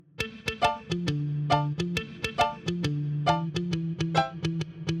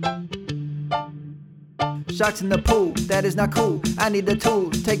Sharks in the pool, that is not cool. I need the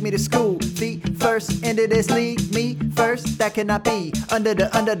tools, take me to school. Feet first into this league, me first, that cannot be. Under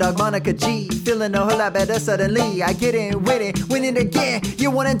the underdog, Monica G. Feeling a whole lot better suddenly. I get in with it, winning again. You're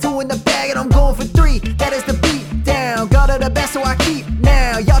 1 and 2 in the bag, and I'm going for 3. That is the beat down. God of the best, so I keep.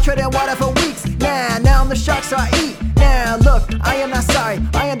 Now, y'all treading water for weeks. Now I'm the shark, so I eat. Now, look, I am not sorry.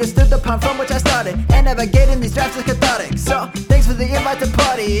 I understood the pun from which I started. And navigating these drafts is cathartic. So, thanks for the invite to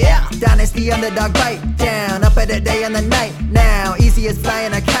party, yeah. Dynasty underdog bite down. Up at the day and the night. Now, easy as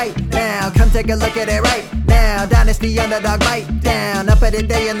flying a kite. Now, come take a look at it right now. Dynasty underdog bite down. Up at the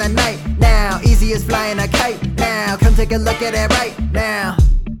day and the night. Now, easy as flying a kite. Now, come take a look at it right now.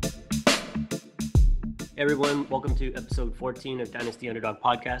 Hey everyone, welcome to episode 14 of Dynasty Underdog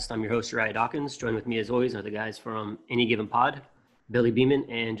Podcast. I'm your host, Uriah Dawkins. Joined with me as always are the guys from Any Given Pod, Billy Beeman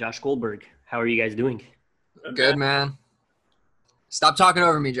and Josh Goldberg. How are you guys doing? Good, man. Stop talking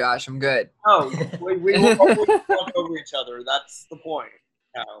over me, Josh. I'm good. Oh, we will always talk over each other. That's the point.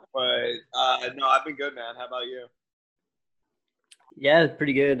 No, but no, I've been good, man. How about you? Yeah,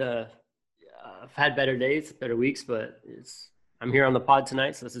 pretty good. I've had better days, better weeks, but I'm here on the pod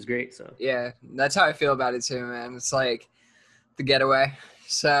tonight, so this is great. So yeah, that's how I feel about it too, man. It's like the getaway.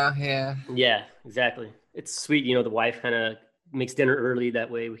 So yeah. Yeah, exactly. It's sweet, the wife kind of makes dinner early. That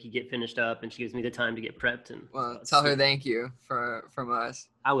way we can get finished up, and she gives me the time to get prepped. And tell her thank you from us.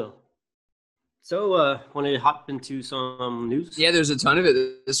 I will. So wanted to hop into some news. Yeah, there's a ton of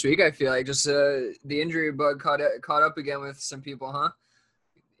it this week. I feel like just the injury bug caught up again with some people, huh?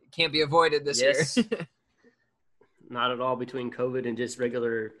 Can't be avoided this year. Not at all, between COVID and just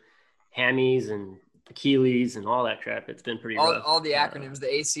regular hammies and Achilles and all that crap. It's been pretty rough. All the acronyms, the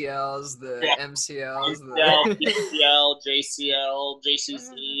ACLs, the MCLs, ACL, PCL, JCL,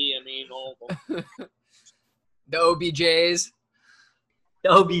 JCC, I mean, all of them. The OBJs. The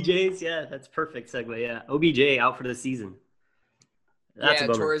OBJs, yeah, that's perfect segue, yeah. OBJ out for the season. That's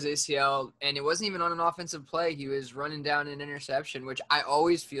tore his ACL, and it wasn't even on an offensive play. He was running down an interception, which I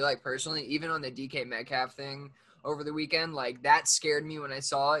always feel like personally, even on the DK Metcalf thing over the weekend, like that scared me when I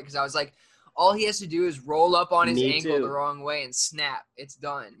saw it because I was like, all he has to do is roll up on his ankle the wrong way and snap. It's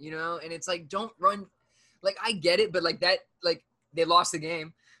done, And it's like, don't run. Like, I get it, but like that, like they lost the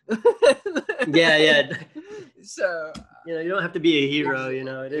game. Yeah. So you don't have to be a hero.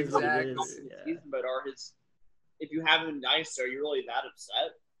 It is exactly. what it is. Yeah. But if you have him nice, are you really that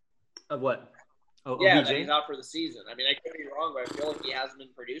upset? Of what? Oh, yeah, OBJ? that he's out for the season. I mean, I could be wrong, but I feel like he hasn't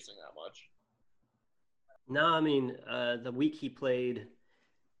been producing that much. No, I mean, the week he played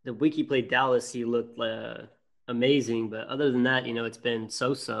Dallas, he looked amazing. But other than that, it's been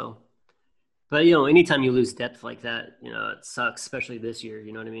so-so. But, anytime you lose depth like that, it sucks, especially this year.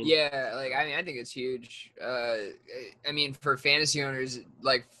 You know what I mean? Yeah, I think it's huge. I mean, for fantasy owners,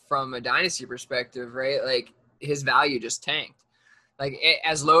 like from a dynasty perspective, right? Like his value just tanked. Like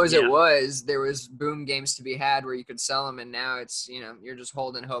as low as it was, there was boom games to be had where you could sell him, and now it's you're just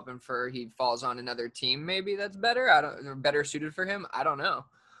holding, hoping for he falls on another team maybe that's better. Better suited for him. I don't know.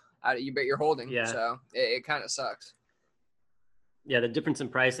 You bet you're holding. Yeah. So it kind of sucks. Yeah, the difference in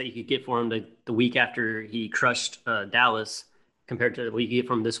price that you could get for him the week after he crushed Dallas compared to what you get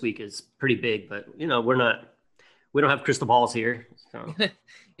from him this week is pretty big. But we don't have crystal balls here. So.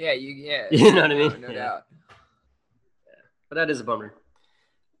 Yeah. You know what I mean? No doubt. But that is a bummer.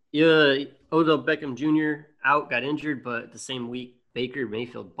 Yeah, Odell Beckham Jr. got injured, but the same week, Baker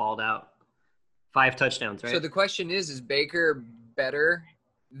Mayfield balled out. 5 touchdowns, right? So the question is Baker better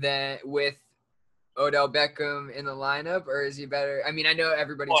than with Odell Beckham in the lineup, or is he better? I mean, I know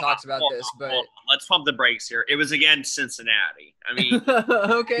everybody talks about this, but let's pump the brakes here. It was against Cincinnati. I mean,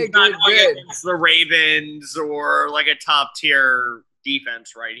 okay, good. It's the Ravens or like a top tier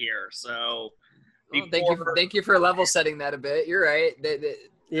defense right here. So. Well, thank you for level setting that a bit. You're right.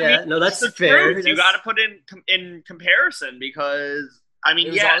 That's fair. You got to put in comparison because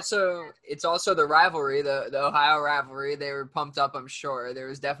it's also the rivalry, the Ohio rivalry. They were pumped up, I'm sure. There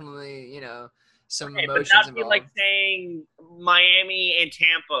was definitely some emotions but that'd be involved. like saying Miami and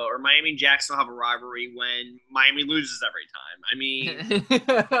Tampa or Miami and Jacksonville have a rivalry when Miami loses every time. I mean,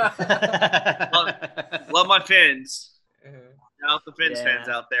 love my Fins. Out the Fins fans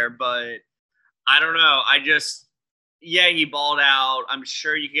out there, but. I don't know. He balled out. I'm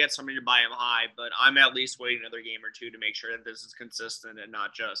sure you can get somebody to buy him high, but I'm at least waiting another game or two to make sure that this is consistent and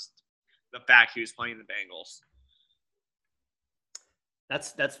not just the fact he was playing the Bengals.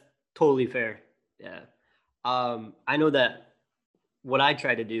 That's totally fair. Yeah. I know that what I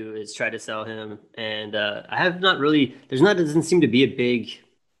try to do is try to sell him, and I have not really – doesn't seem to be a big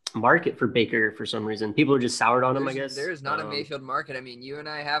market for Baker for some reason. People are just soured on him, I guess. There is not a Mayfield market. I mean, you and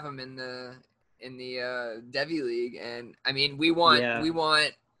I have him in the in the Devi League, and I mean we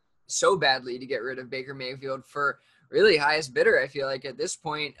want so badly to get rid of Baker Mayfield for really highest bidder. I feel like at this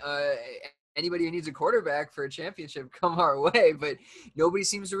point, anybody who needs a quarterback for a championship come our way, but nobody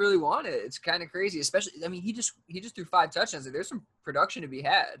seems to really want it. It's kind of crazy, especially. I mean, he just threw 5 touchdowns. There's some production to be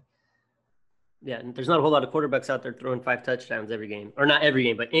had. Yeah, and there's not a whole lot of quarterbacks out there throwing 5 touchdowns every game, or not every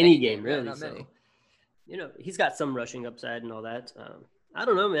game, but any game really. Not many. So, he's got some rushing upside and all that. I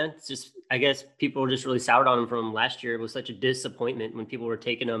don't know, man. It's just, I guess people were just really soured on him from last year. It was such a disappointment when people were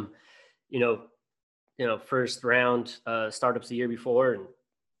taking him, first round startups the year before. And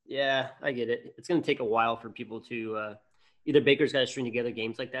yeah, I get it. It's going to take a while for people to either Baker's got to string together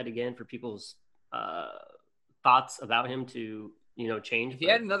games like that again for people's thoughts about him to, change. If he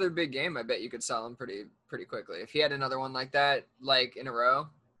had another big game, I bet you could sell him pretty quickly. If he had another one like that, like in a row.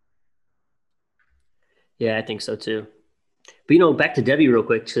 Yeah, I think so too. But, back to Debbie real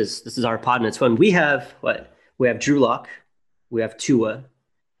quick, because this is our pod and it's fun. We have what? We have Drew Lock. We have Tua.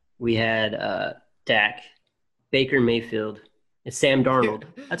 We had Dak, Baker Mayfield, and Sam Darnold.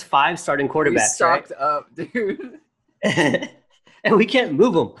 That's 5 starting quarterbacks, we stocked up, dude. And we can't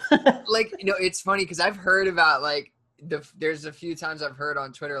move them. Like, it's funny because I've heard about, like, there's a few times I've heard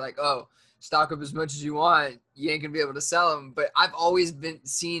on Twitter, like, oh, stock up as much as you want, you ain't gonna be able to sell them. But I've always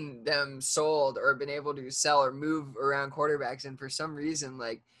seen them sold or been able to sell or move around quarterbacks, and for some reason,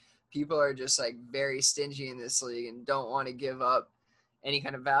 like, people are just like very stingy in this league and don't want to give up any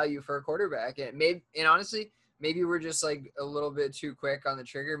kind of value for a quarterback. And honestly, maybe we're just like a little bit too quick on the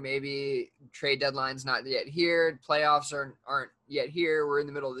trigger. Maybe trade deadline's not yet here. Playoffs aren't yet here. We're in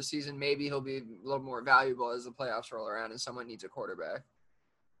the middle of the season. Maybe he'll be a little more valuable as the playoffs roll around and someone needs a quarterback.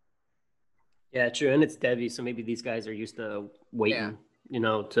 Yeah, true. And it's Debbie, so maybe these guys are used to waiting,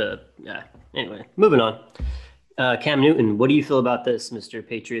 Anyway, moving on. Cam Newton, what do you feel about this, Mr.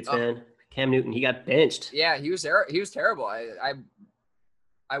 Patriots fan? Cam Newton, he got benched. Yeah, he was terrible.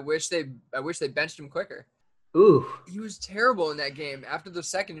 I wish they benched him quicker. Ooh. He was terrible in that game. After the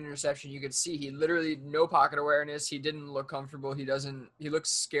second interception, you could see he literally no pocket awareness. He didn't look comfortable. He looks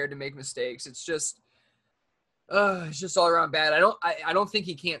scared to make mistakes. It's just all around bad. I don't think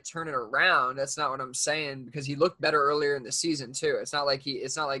he can't turn it around. That's not what I'm saying, because he looked better earlier in the season too. It's not like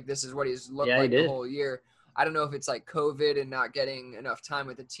this is what he's looked like the whole year. I don't know if it's like COVID and not getting enough time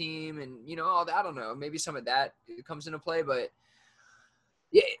with the team and all that. I don't know. Maybe some of that comes into play, but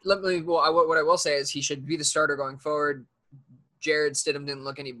yeah, what I will say is he should be the starter going forward. Jared Stidham didn't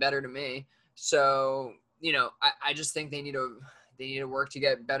look any better to me. So, I just think they need to work to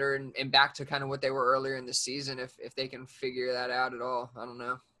get better and back to kind of what they were earlier in the season if they can figure that out at all. I don't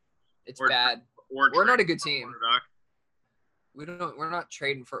know. It's bad. We're not a good team. We're not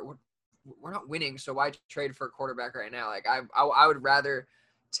trading for we're not winning, so why trade for a quarterback right now? Like I would rather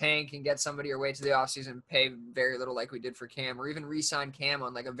tank and get somebody or wait to the offseason, pay very little like we did for Cam, or even re-sign Cam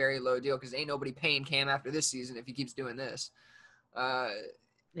on like a very low deal, because ain't nobody paying Cam after this season if he keeps doing this. So I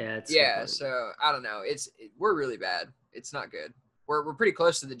don't know. We're really bad. It's not good. We're pretty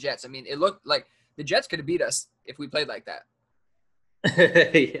close to the Jets. I mean, it looked like the Jets could have beat us if we played like that.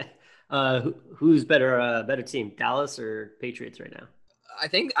 Yeah. Who's better team, Dallas or Patriots right now? I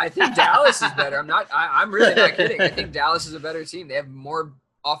think Dallas is better. I'm really not kidding. I think Dallas is a better team. They have more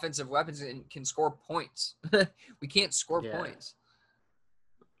offensive weapons and can score points. We can't score points.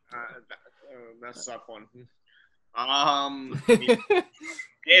 That's a tough one.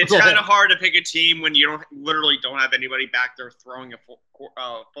 It's kind of hard to pick a team when you literally don't have anybody back there throwing a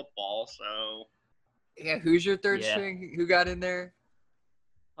football. So yeah, who's your third string? Who got in there?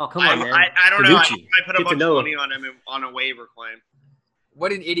 Oh, come on, man. I don't know. I put a bunch of money on him on a waiver claim.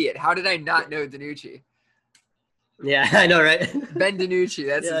 What an idiot. How did I not know DiNucci? Yeah, I know, right? Ben DiNucci,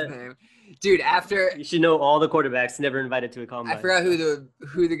 that's his name. Dude, you should know all the quarterbacks never invited to a combine. I forgot who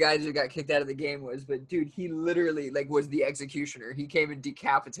the guys who got kicked out of the game was, but dude, he literally was the executioner. He came and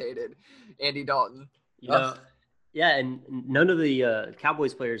decapitated Andy Dalton. Yeah, and none of the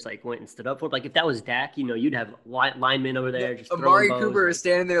Cowboys players went and stood up for him. Like if that was Dak, you'd have linemen over there just Amari Cooper was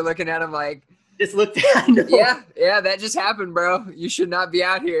standing there looking at him like, just looked at him. Yeah, that just happened, bro. You should not be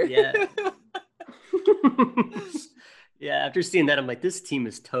out here. Yeah. Yeah, after seeing that, I'm like, this team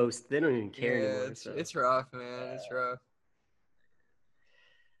is toast. They don't even care anymore. It's rough, man. It's rough.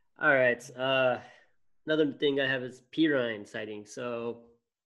 All right. Another thing I have is Pirine sighting. So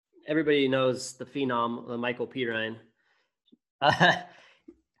everybody knows the phenom, Michael Pirine.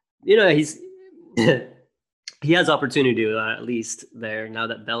 He's he has opportunity at least there now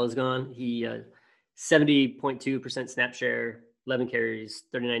that Bella's gone. He 70.2% snap share, 11 carries,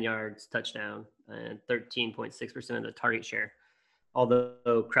 39 yards, touchdown, and 13.6% of the target share,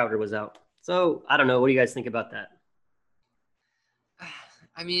 although Crowder was out. So I don't know. What do you guys think about that?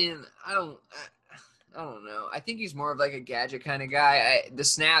 I mean, I don't know. I think he's more of like a gadget kind of guy. The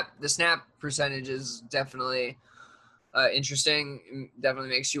snap percentage is definitely interesting. Definitely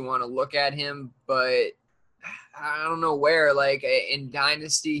makes you want to look at him, but I don't know where. Like in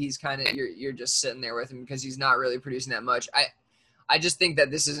Dynasty, he's kind of you're just sitting there with him because he's not really producing that much. I just think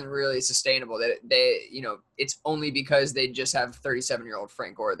that this isn't really sustainable. That they, it's only because they just have 37-year-old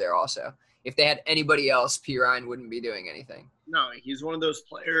Frank Gore there also. If they had anybody else, P. Ryan wouldn't be doing anything. No, he's one of those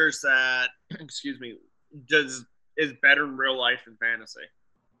players that, excuse me, is better in real life than fantasy.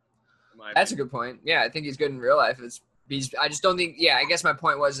 That's a good point. Yeah, I think he's good in real life. I just don't think. Yeah, I guess my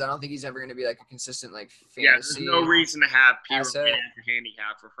point was I don't think he's ever going to be like a consistent like fantasy. Yeah, there's no reason to have P. Ryan as your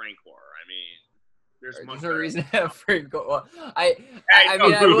handicap for Frank Gore. I mean, there's no reason to have Frank Gore. Well, I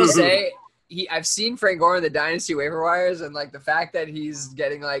mean, I will say. I've seen Frank Gore in the Dynasty waiver wires, and like the fact that he's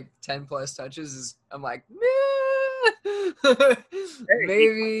getting like 10 plus touches is, I'm like,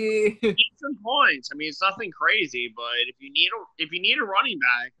 maybe he needs some points. I mean, it's nothing crazy, but if you need a running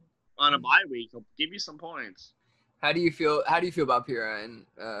back on a bye week, he'll give you some points. How do you feel about P. Ryan,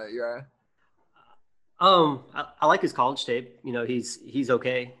 Uriah? I like his college tape. He's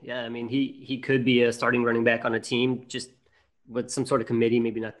okay. Yeah, I mean, he could be a starting running back on a team just with some sort of committee,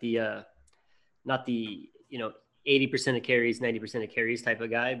 maybe not the 80% of carries, 90% of carries type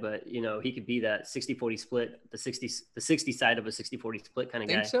of guy, but he could be that 60-40 split, the 60 side of a 60-40 split kind of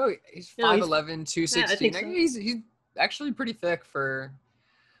guy. I think so. He's 5'11", 260. Yeah, he's actually pretty thick for.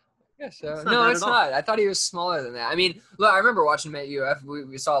 Yeah, so no, it's not. I thought he was smaller than that. I mean, look, I remember watching him at UF.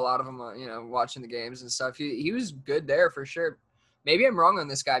 We saw a lot of him, watching the games and stuff. He was good there for sure. Maybe I'm wrong on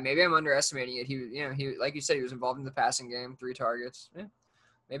this guy. Maybe I'm underestimating it. He like you said, he was involved in the passing game, 3 targets. Yeah,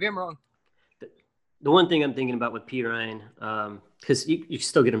 maybe I'm wrong. The one thing I'm thinking about with P. Ryan, because you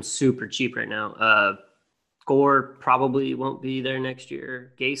still get him super cheap right now. Gore probably won't be there next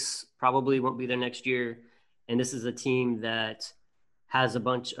year. Gase probably won't be there next year. And this is a team that has a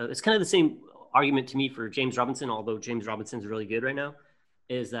bunch of – it's kind of the same argument to me for James Robinson, although James Robinson's really good right now,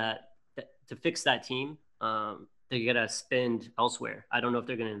 is that to fix that team, they got to spend elsewhere. I don't know if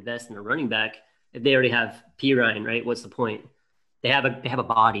they're going to invest in a running back if they already have P. Ryan, right? What's the point? They have a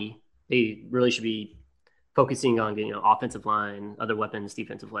body. They really should be focusing on getting offensive line, other weapons,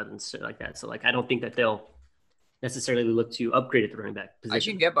 defensive weapons, shit like that. So like, I don't think that they'll necessarily look to upgrade at the running back position. I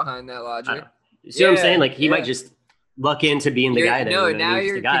can get behind that logic. See what I'm saying? Like he might just luck into being the guy. No, now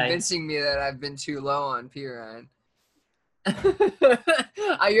you're convincing me that I've been too low on P. Ryan.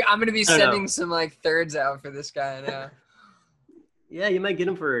 I'm going to be sending some like thirds out for this guy now. Yeah, you might get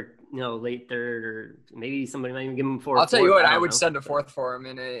him for late third, or maybe somebody might even give him fourth. I'll tell you what, I would send a fourth for him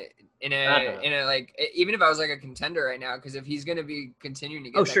in a like, even if I was like a contender right now, because if he's going to be continuing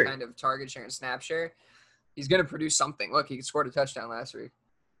to get that kind of target share and snap share, he's going to produce something. Look, he scored a touchdown last week.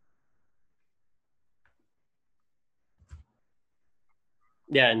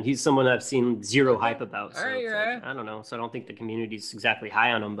 Yeah, and he's someone I've seen zero hype about. So right. I don't know. So I don't think the community's exactly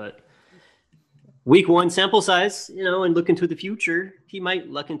high on him, but week 1 sample size, and look into the future, he might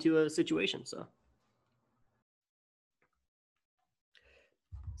luck into a situation. So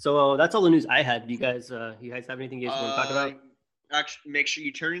that's all the news I had. You guys have anything you guys want to talk about? Actually, make sure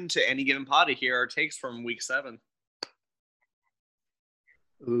you turn into Any Given Pod to hear our takes from week 7.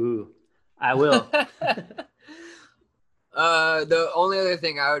 Ooh, I will. The only other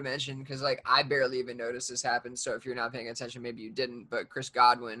thing I would mention, because like I barely even noticed this happen, so if you're not paying attention, maybe you didn't, but Chris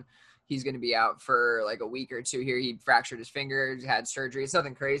Godwin, he's going to be out for like a week or 2 here. He fractured his finger, had surgery. It's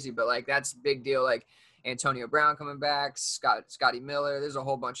nothing crazy, but like that's a big deal. Like Antonio Brown coming back, Scotty Miller. There's a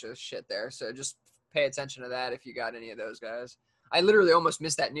whole bunch of shit there. So just pay attention to that if you got any of those guys. I literally almost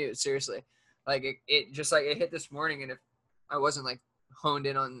missed that news. Seriously. Like it just like it hit this morning. And if I wasn't like honed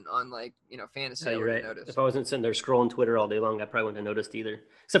in on like, fantasy, I would have noticed. If I wasn't sitting there scrolling Twitter all day long, I probably wouldn't have noticed either.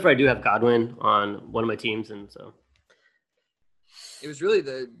 Except for I do have Godwin on one of my teams. And so it was really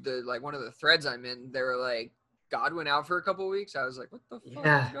the like one of the threads I'm in. They were like, Godwin out for a couple of weeks. I was like, what the fuck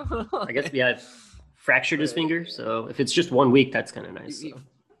is going on? I guess fractured his finger. So if it's just 1 week, that's kind of nice.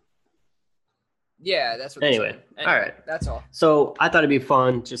 Yeah, that's what. Anyway, all right, that's all. So I thought it'd be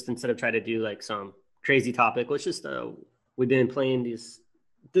fun, just instead of trying to do like some crazy topic, let's just we've been playing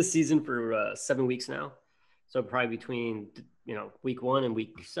this season for 7 weeks now. So probably between week 1 and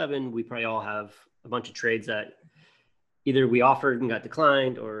week 7, we probably all have a bunch of trades that either we offered and got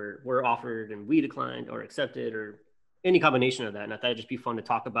declined, or were offered and we declined or accepted, or any combination of that. And I thought it'd just be fun to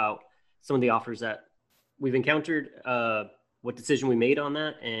talk about some of the offers that we've encountered, what decision we made on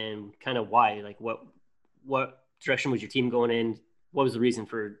that, and kind of why. Like what direction was your team going in? what was the reason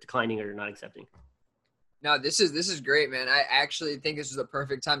for declining or not accepting? No, this is great, man. I actually think this is the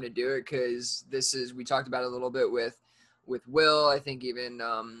perfect time to do it because we talked about it a little bit with Will. I think even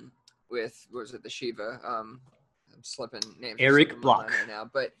with what was it, the Shiva? I'm slipping names. Eric Block right now,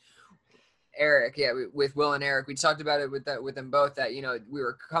 but Eric, yeah, with Will and Eric, we talked about it with them both that we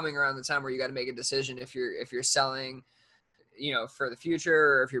were coming around the time where you got to make a decision if you're selling, for the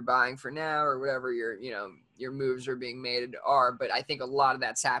future, or if you're buying for now, or whatever your moves are being made are. But I think a lot of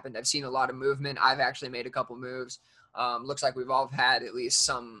that's happened. I've seen a lot of movement. I've actually made a couple moves. Looks like we've all had at least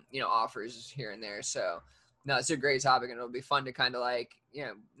some, offers here and there. So no, it's a great topic, and it'll be fun to kind of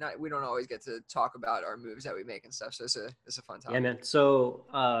we don't always get to talk about our moves that we make and stuff. So it's a fun topic. Yeah, man. So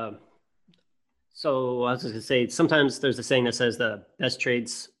I was just gonna say, sometimes there's a saying that says the best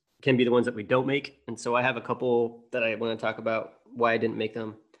trades can be the ones that we don't make. And so I have a couple that I want to talk about why I didn't make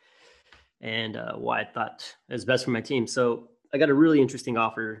them and why I thought it was best for my team. So I got a really interesting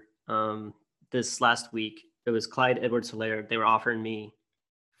offer this last week. It was Clyde Edwards-Helaire. They were offering me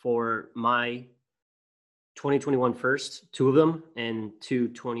for my 2021 first, 2 of them, and 2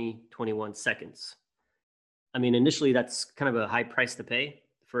 2021 seconds. I mean, initially that's kind of a high price to pay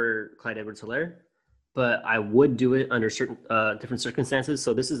for Clyde Edwards-Helaire, but I would do it under certain different circumstances.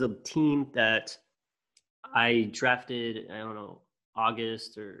 So this is a team that I drafted, I don't know,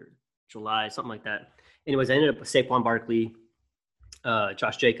 August or July, something like that. Anyways, I ended up with Saquon Barkley,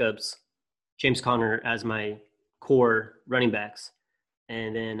 Josh Jacobs, James Conner as my core running backs.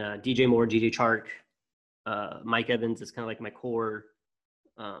 And then DJ Moore, DJ Chark, Mike Evans is kind of like my core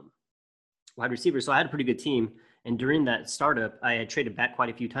wide receiver. So I had a pretty good team. And during that startup, I had traded back quite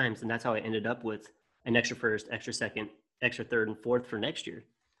a few times. And that's how I ended up with an extra first, extra second, extra third, and fourth for next year.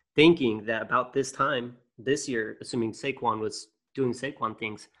 Thinking that about this time this year, assuming Saquon was doing Saquon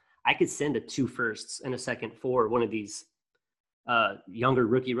things, I could send a 2 firsts and a second for one of these younger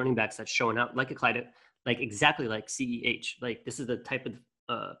rookie running backs that's showing out like a Clyde, like exactly like CEH. Like this is the type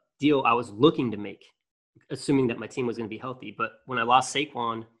of deal I was looking to make, assuming that my team was going to be healthy. But when I lost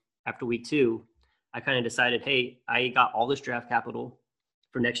Saquon after week 2, I kind of decided, hey, I got all this draft capital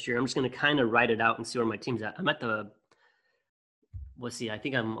for next year. I'm just going to kind of write it out and see where my team's at. I'm at I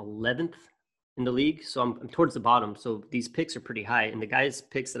think I'm 11th in the league. So I'm towards the bottom. So these picks are pretty high. And the guy's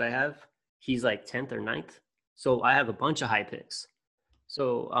picks that I have, he's like 10th or 9th. So I have a bunch of high picks.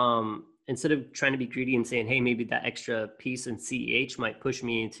 So instead of trying to be greedy and saying, hey, maybe that extra piece in CEH might push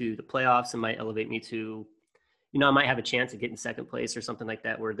me into the playoffs and might elevate me to, I might have a chance of getting second place or something like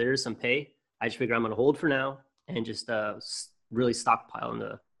that where there's some pay. I just figure I'm going to hold for now and just really stockpile in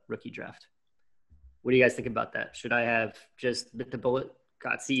the rookie draft. What do you guys think about that? Should I have just bit the bullet,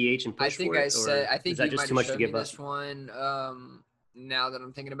 got CEH and pushed for it? I think you might have showed me this one now that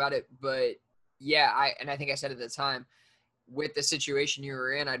I'm thinking about it. But yeah, I think I said at the time, with the situation you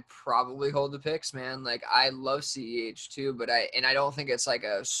were in, I'd probably hold the picks, man. Like I love CEH too, but I don't think it's like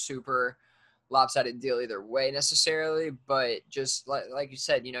a super lopsided deal either way necessarily, but just like you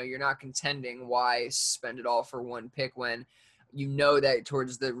said, you're not contending. Why spend it all for one pick when that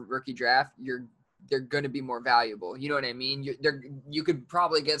towards the rookie draft they're going to be more valuable? You know what I mean? You could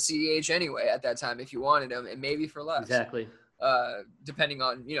probably get CEH anyway at that time if you wanted him, and maybe for less. Exactly. Depending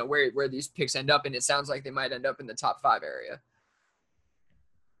on where these picks end up, and it sounds like they might end up in the top 5 area.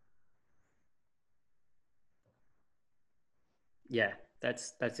 Yeah,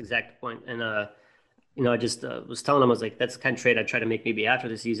 that's exact point. And I just was telling them, I was like, that's the kind of trade I try to make maybe after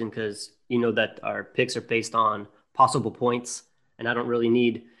the season, because that our picks are based on possible points, and I don't really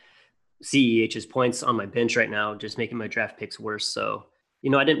need CEH's points on my bench right now, just making my draft picks worse. So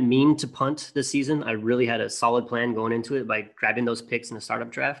I didn't mean to punt this season. I really had a solid plan going into it by grabbing those picks in the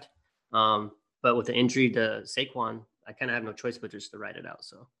startup draft. But with the injury to Saquon, I kind of have no choice but just to write it out.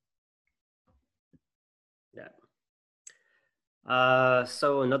 So, yeah.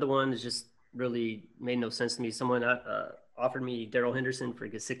 So another one is just really made no sense to me. Someone offered me Darrell Henderson for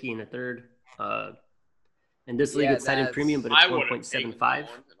Gesicki in a third. And this league it's cited premium, but it's 1.75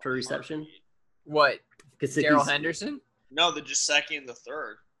 per reception. What? Darrell Henderson? No, the Gesicki in the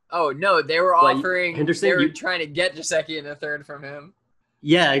third. Oh no, they were offering Henderson. They were trying to get Gesicki in the third from him.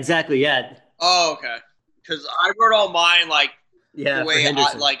 Yeah, exactly. Yeah. Oh, okay. Because I wrote all mine the way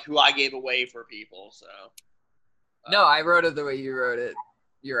I who I gave away for people. So. No, I wrote it the way you wrote it.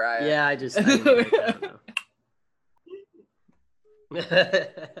 You're right. Yeah, I don't know.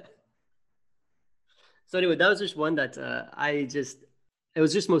 So anyway, that was just one that it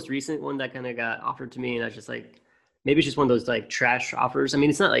was just most recent one that kind of got offered to me, and I was just like, maybe it's just one of those like trash offers. I mean,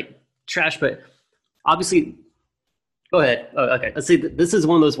 it's not like trash, but obviously Go ahead. Oh, okay. Let's see. This is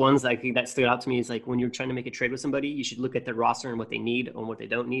one of those ones that that stood out to me. Is like when you're trying to make a trade with somebody, you should look at their roster and what they need and what they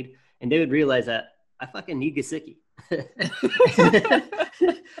don't need, and they would realize that I fucking need Gesicki.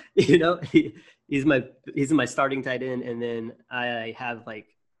 He's my starting tight end, and then I have like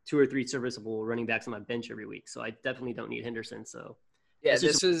 2 or 3 serviceable running backs on my bench every week. So I definitely don't need Henderson. So yeah,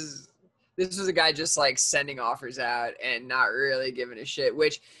 this was a guy just like sending offers out and not really giving a shit.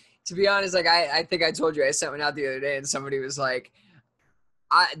 Which, to be honest, like I think I told you I sent one out the other day, and somebody was like,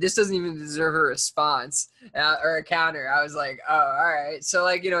 this doesn't even deserve a response or a counter. I was like, oh, all right. So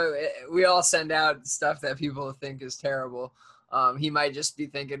like, we all send out stuff that people think is terrible. He might just be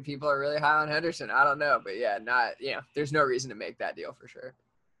thinking people are really high on Henderson. I don't know, but yeah, there's no reason to make that deal for sure.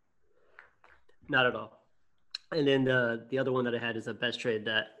 Not at all. And then the other one that I had is a best trade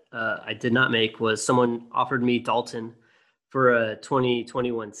that I did not make was someone offered me Dalton for a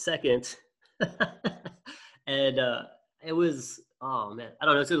 2021 second. And it was, oh man, I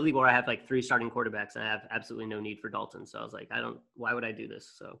don't know. It's a league where I have like 3 starting quarterbacks and I have absolutely no need for Dalton. So I was like, why would I do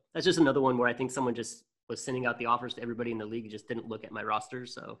this? So that's just another one where I think someone just was sending out the offers to everybody in the league, just didn't look at my roster.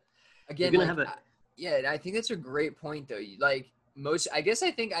 So again, I think that's a great point though. Like I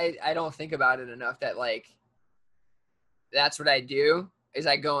think I don't think about it enough that like, that's what I do is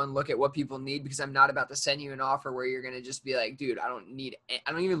I go and look at what people need, because I'm not about to send you an offer where you're going to just be like, dude, I don't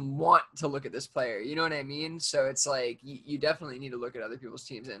even want to look at this player. You know what I mean? So it's like, you definitely need to look at other people's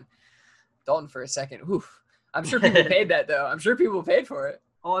teams. And Dalton for a second, I'm sure people paid that though. I'm sure people paid for it.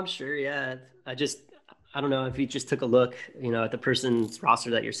 Oh, I'm sure. Yeah. I don't know if you just took a look, at the person's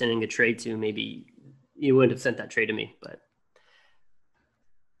roster that you're sending a trade to, maybe you wouldn't have sent that trade to me, but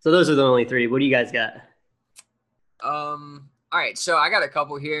so those are the only 3. What do you guys got? All right, so I got a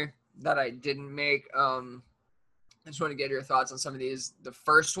couple here that I didn't make. I just want to get your thoughts on some of these. The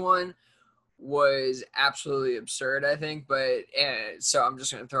first one was absolutely absurd, I think, but so I'm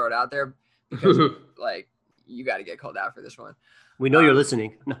just going to throw it out there because like you got to get called out for this one. We know you're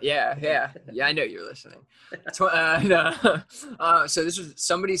listening. No. Yeah, I know you're listening. So this was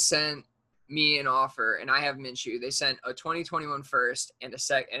somebody sent me an offer, and I have Minshew. They sent a 2021 first and a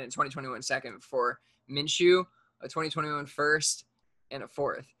 2021 second for Minshew, a 2021 first, and a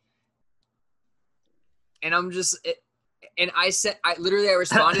 4th. And I'm just and I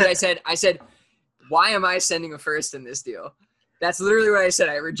responded. I said, why am I sending a first in this deal? That's literally what I said.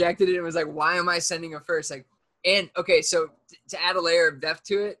 I rejected it and was like, why am I sending a first? Like, and okay, so to add a layer of depth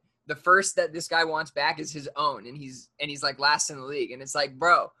to it, the first that this guy wants back is his own, and he's like last in the league. And it's like,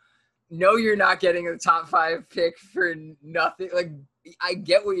 bro, no, you're not getting a top 5 pick for nothing. Like, I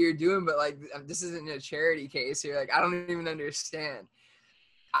get what you're doing, but like, this isn't a charity case here. Like, I don't even understand.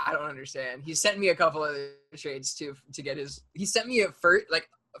 He sent me a couple other trades too to get his. He sent me a first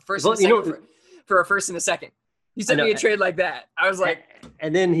and a second for a first and a second. He sent me a trade like that. I was like,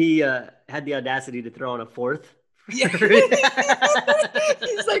 and then he had the audacity to throw on a 4th. Yeah. He's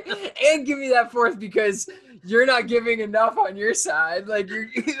like, and give me that 4th because you're not giving enough on your side. Like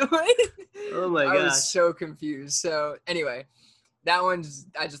Oh my gosh. I was so confused. So anyway, that one's,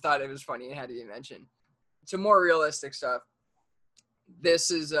 I just thought it was funny and had to be mentioned. To more realistic stuff. This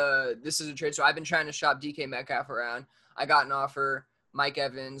is a trade. So I've been trying to shop DK Metcalf around. I got an offer, Mike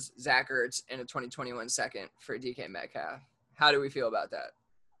Evans, Zach Ertz, and a 2021 second for DK Metcalf. How do we feel about that?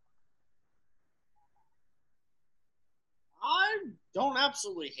 I don't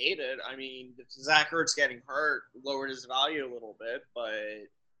absolutely hate it. I mean, Zach Ertz getting hurt lowered his value a little bit, but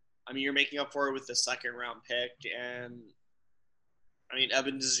I mean, you're making up for it with the 2nd round pick, and I mean,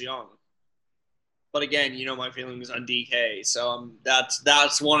 Evans is young. But again, my feelings on DK, so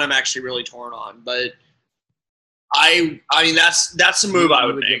that's one I'm actually really torn on. But I mean, that's a move I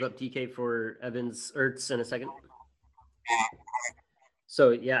would make. Give up DK for Evans, Ertz in a second.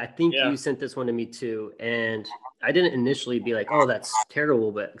 So yeah, I think you sent this one to me too, and I didn't initially be like, "Oh, that's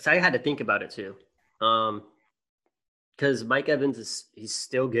terrible," but because I had to think about it too, because Mike Evans he's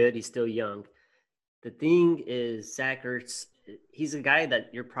still good, he's still young. The thing is, Zach Ertz, he's a guy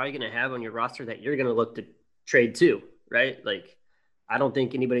that you're probably going to have on your roster that you're going to look to trade to, right? Like, I don't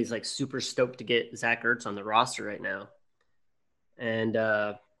think anybody's like super stoked to get Zach Ertz on the roster right now. And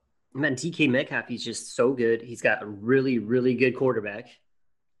man, DK Metcalf, he's just so good. He's got a really, really good quarterback.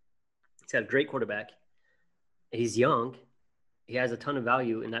 He's got a great quarterback. He's young. He has a ton of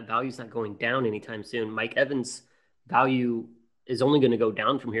value, and that value is not going down anytime soon. Mike Evans' value is only going to go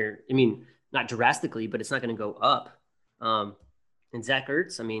down from here. I mean, not drastically, but it's not going to go up. And Zach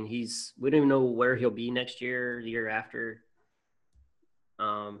Ertz, I mean, we don't even know where he'll be next year, the year after.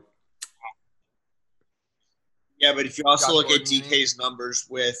 Yeah, but if you also look at DK's numbers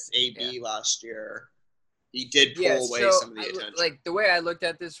with AB last year, he did pull away some of the attention. Like the way I looked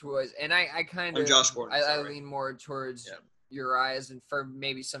at this was, and I kind of Josh Gordon, I lean more towards Uriah's, and for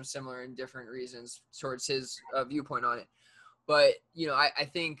maybe some similar and different reasons towards his viewpoint on it. But I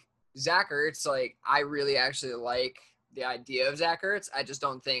think Zach Ertz, like I really actually like the idea of Zach Ertz. I just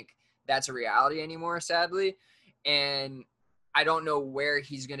don't think that's a reality anymore, sadly. And I don't know where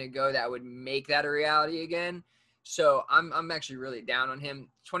he's going to go that would make that a reality again. So I'm actually really down on him.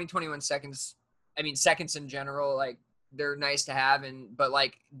 2021 seconds. I mean, seconds in general, like they're nice to have, but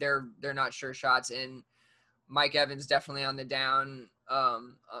like they're not sure shots. And Mike Evans definitely on the down,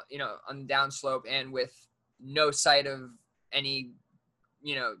 on the down slope, and with no sight of any,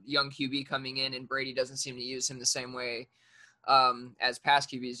 young QB coming in, and Brady doesn't seem to use him the same way as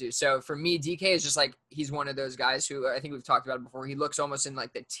past QBs do. So for me, DK is just like, he's one of those guys who I think we've talked about it before. He looks almost in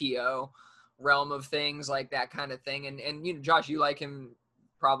like the TO realm of things, like that kind of thing. And Josh, you like him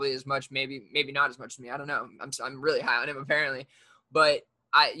probably as much, maybe not as much as me. I don't know. I'm really high on him apparently, but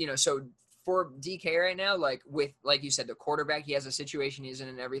so for DK right now, like you said, the quarterback, he has a situation he's in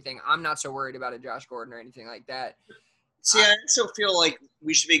and everything. I'm not so worried about a Josh Gordon or anything like that. See, I still feel like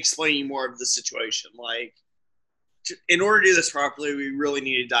we should be explaining more of the situation. Like, in order to do this properly, we really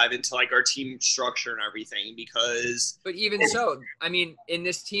need to dive into like our team structure and everything, because. But even so, I mean, in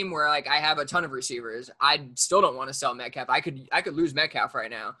this team where like I have a ton of receivers, I still don't want to sell Metcalf. I could lose Metcalf right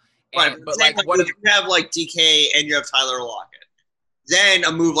now. Right, but like what if you have like DK and you have Tyler Lockett? Then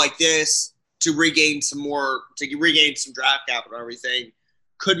a move like this to regain some draft capital and everything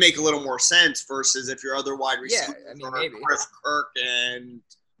could make a little more sense versus if your other wide receivers maybe Chris Kirk and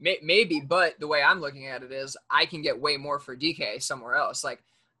maybe, but the way I'm looking at it is I can get way more for DK somewhere else, like,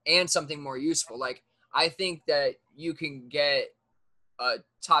 and something more useful. Like, I think that you can get a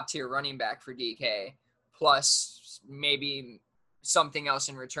top tier running back for DK plus maybe something else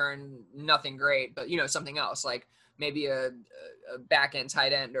in return. Nothing great, but something else, like maybe a back end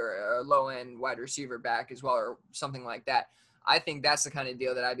tight end or a low end wide receiver back as well, or something like that. I think that's the kind of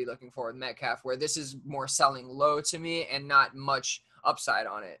deal that I'd be looking for with Metcalf, where this is more selling low to me and not much upside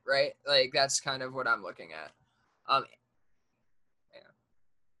on it, right? Like that's kind of what I'm looking at.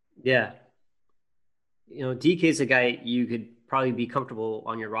 Yeah. DK's a guy you could probably be comfortable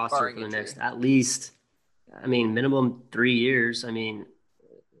on your roster for the next at least, minimum 3 years.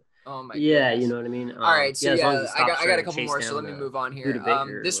 Oh my yeah, goodness. you know what I mean? All right, so I got a couple more, so let me move on here.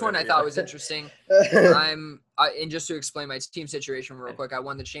 This one I thought was interesting. And just to explain my team situation real quick, I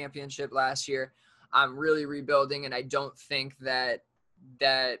won the championship last year. I'm really rebuilding, and I don't think that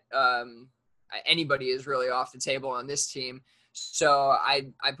anybody is really off the table on this team. So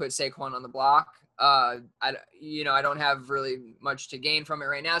I put Saquon on the block. I don't have really much to gain from it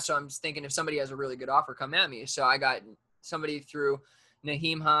right now, so I'm just thinking if somebody has a really good offer, come at me. So I got somebody through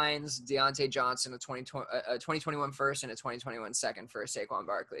Nyheim Hines, Deontay Johnson, a 2021 first and a 2021 second for Saquon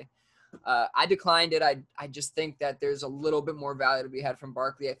Barkley. I declined it. I just think that there's a little bit more value to be had from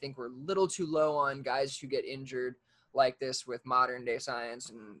Barkley. I think we're a little too low on guys who get injured like this with modern day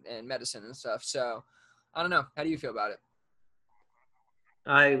science and medicine and stuff. So I don't know. How do you feel about it?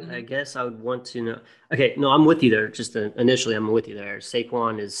 I guess I would want to know. Okay, no, I'm with you there. Just initially, I'm with you there.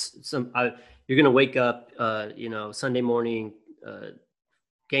 Saquon is you're going to wake up, Sunday morning,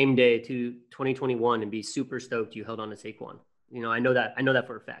 game day to 2021 and be super stoked you held on to Saquon. I know that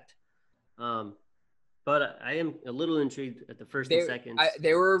for a fact. But I am a little intrigued at the first and second.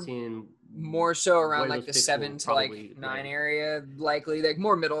 They were more so around like the 7 to like 9 area, likely like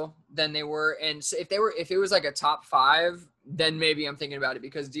more middle than they were. And so if it was like a top 5, then maybe I'm thinking about it,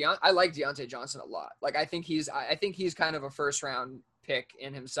 because I like Deontay Johnson a lot. Like I think he's kind of a first round pick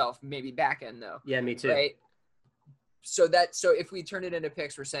in himself, maybe back end though. Yeah, me too. Right. So if we turn it into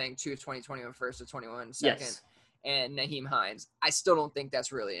picks, we're saying 2 2021 first to 21 second. Yes. And Nyheim Hines. I still don't think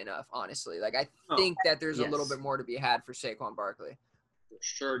that's really enough, honestly. Like, I think that there's a little bit more to be had for Saquon Barkley.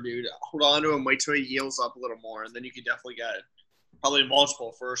 Sure, dude. Hold on to him. Wait till he heals up a little more, and then you could definitely get probably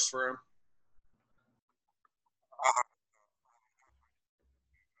multiple firsts for him.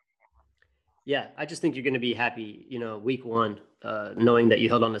 Yeah, I just think you're going to be happy, week 1, knowing that you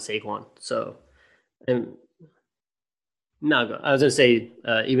held on to Saquon. So, no, I was going to say,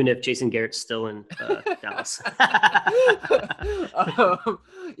 even if Jason Garrett's still in Dallas.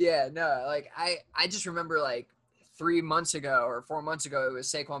 Yeah, no, like I just remember like 3 months ago or 4 months ago, it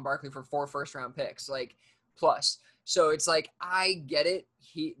was Saquon Barkley for 4 first-round picks, like plus. So it's like, I get it.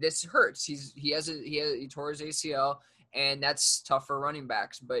 This hurts. He tore his ACL, and that's tough for running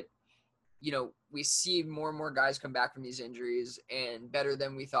backs. But we see more and more guys come back from these injuries and better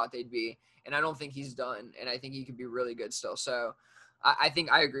than we thought they'd be. And I don't think he's done. And I think he could be really good still. So I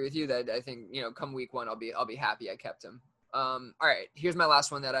think I agree with you that I think, come week 1, I'll be happy I kept him. All right, here's my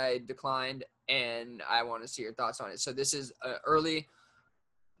last one that I declined, and I want to see your thoughts on it. So this is early,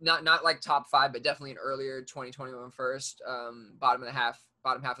 not like top 5, but definitely an earlier 2021 first, bottom half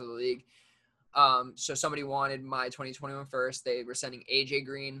of the league. So somebody wanted my 2021 first. They were sending AJ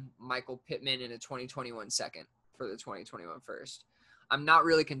Green, Michael Pittman, and a 2021 second for the 2021 first. I'm not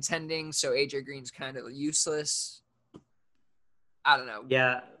really contending, so AJ Green's kind of useless. I don't know.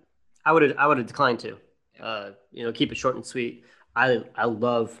 Yeah, I would have declined to. Keep it short and sweet. I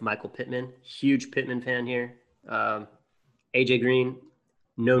love Michael Pittman. Huge Pittman fan here. AJ Green,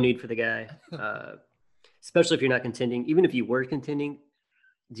 no need for the guy. Especially if you're not contending. Even if you were contending,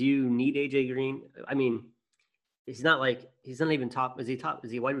 do you need AJ Green? I mean, he's not even top. Is he top?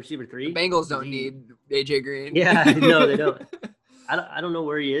 Is he wide receiver 3? The Bengals don't need AJ Green. Yeah, no, they don't. I don't know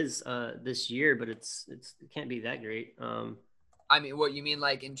where he is this year, but it can't be that great. I mean, what you mean,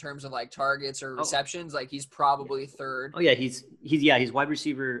 like in terms of like targets or receptions? Like he's probably third. Oh yeah, he's wide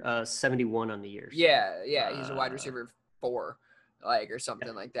receiver 71 on the year. So. Yeah, he's a wide receiver 4, or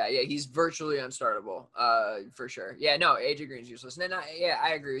something like that. Yeah, he's virtually unstartable, for sure. Yeah, no, AJ Green's useless. And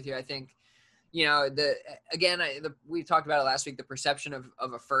I agree with you. I think, we talked about it last week. The perception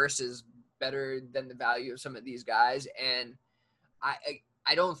of a first is better than the value of some of these guys, and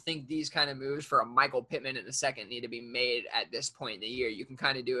I don't think these kind of moves for a Michael Pittman in a second need to be made at this point in the year. You can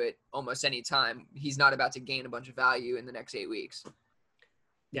kind of do it almost any time. He's not about to gain a bunch of value in the next 8 weeks.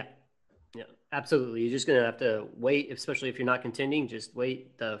 Yeah, absolutely. You're just going to have to wait, especially if you're not contending. Just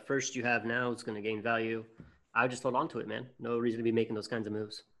wait. The first you have now is going to gain value. I would just hold on to it, man. No reason to be making those kinds of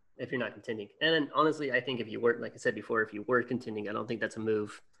moves if you're not contending. And then, honestly, I think if you were, like I said before, if you were contending, I don't think that's a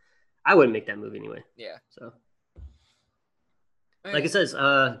move. I wouldn't make that move anyway. Yeah. So. Like it says,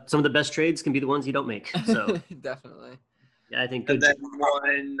 some of the best trades can be the ones you don't make. So definitely. Yeah, I think good. And then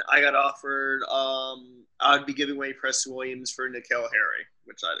when I got offered, I'd be giving away Preston Williams for N'Keal Harry,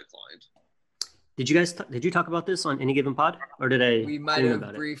 which I declined. Did you talk about this on Any Given Pod, or did I? We might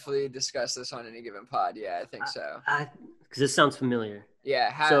have briefly discussed this on Any Given Pod. Yeah, I think so. Because this sounds familiar.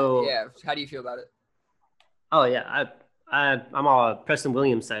 Yeah. How do you feel about it? Oh yeah, I'm all Preston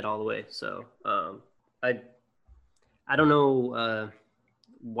Williams side all the way. So I don't know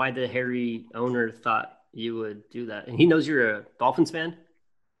why the Harry owner thought you would do that. And he knows you're a Dolphins fan?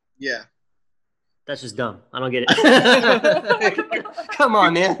 Yeah. That's just dumb. I don't get it. Come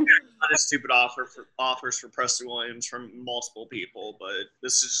on, man. Not a stupid offers for Preston Williams from multiple people, but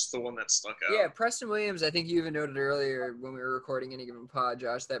this is just the one that stuck out. Yeah, Preston Williams, I think you even noted earlier when we were recording Any Given Pod,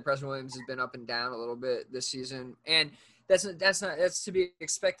 Josh, that Preston Williams has been up and down a little bit this season. And that's to be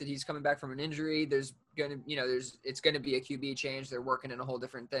expected. He's coming back from an injury. It's gonna be a QB change. They're working in a whole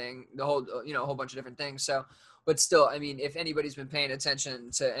different thing, a whole bunch of different things. So, but still, I mean, if anybody's been paying attention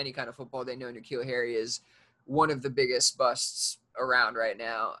to any kind of football, they know N'Keal Harry is one of the biggest busts around right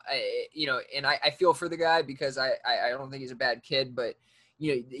now. I feel for the guy because I don't think he's a bad kid, but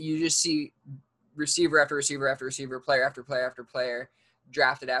you just see receiver after receiver after receiver, player after player after player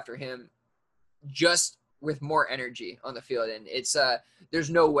drafted after him, just with more energy on the field. And it's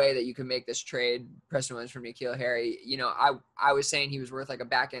there's no way that you can make this trade, Preston Williams from N'Keal Harry. I was saying he was worth like a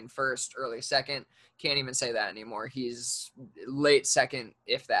back end first, early second. Can't even say that anymore. He's late second,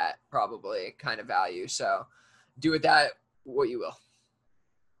 if that, probably kind of value. So do with that what you will.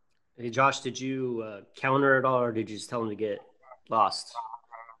 Hey Josh, did you counter it all, or did you just tell him to get lost?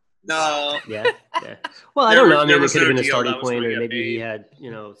 No. Yeah. Well, I don't know. I mean, it could have been a starting point, or maybe he had,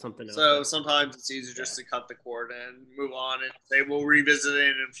 something else. So sometimes it's easier just to cut the cord and move on and say we'll revisit it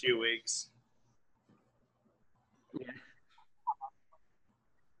in a few weeks. Yeah.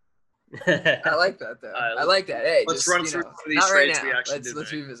 I like that, though. I like that. Hey, let's run through these not trades right now. we actually did.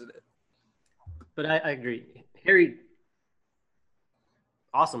 Let's revisit it. But I agree. Harry,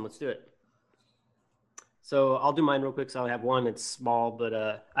 awesome. Let's do it. So I'll do mine real quick. So I have one. It's small,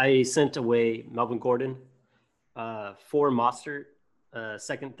 but I sent away Melvin Gordon for Mostert,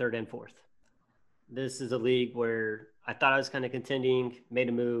 second, third, and fourth. This is a league where I thought I was kind of contending, made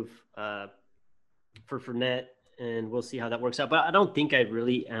a move for Fournette, and we'll see how that works out. But I don't think I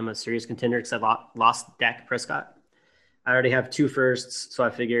really am a serious contender because I lost Dak Prescott. I already have 2 firsts, so I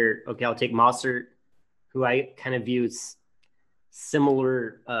figure, okay, I'll take Mostert, who I kind of view as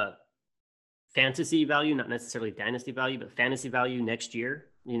similar fantasy value, not necessarily dynasty value, but fantasy value next year.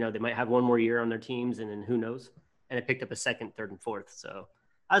 They might have one more year on their teams, and then who knows? And I picked up a second, third, and fourth. So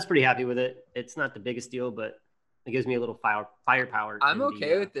I was pretty happy with it. It's not the biggest deal, but it gives me a little firepower. I'm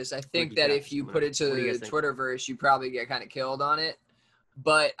okay with this. I think that if you put it to the Twitterverse, you probably get kind of killed on it.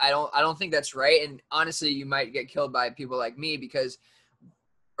 But I don't think that's right. And honestly, you might get killed by people like me because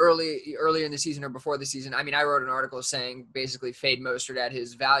earlier in the season or before the season. I mean, I wrote an article saying basically fade Mostert at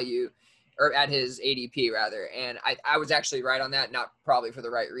his value, or at his ADP rather. And I was actually right on that, not probably for the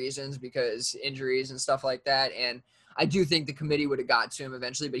right reasons because injuries and stuff like that. And I do think the committee would have got to him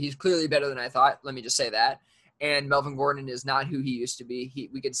eventually, but he's clearly better than I thought. Let me just say that. And Melvin Gordon is not who he used to be.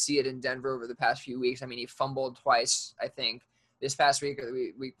 We could see it in Denver over the past few weeks. I mean, he fumbled twice, I think, this past week or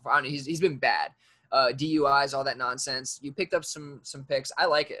the week. I mean, he's been bad. DUIs, all that nonsense. You picked up some picks. I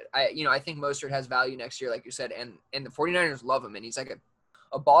like it. I think Mostert has value next year, like you said, and the 49ers love him, and he's like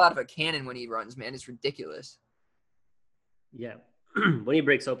a ball out of a cannon when he runs, man. It's ridiculous. Yeah. When he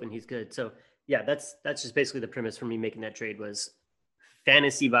breaks open, he's good. So yeah, that's just basically the premise for me making that trade was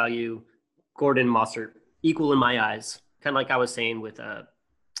fantasy value, Gordon, Mostert, equal in my eyes. Kind of like I was saying with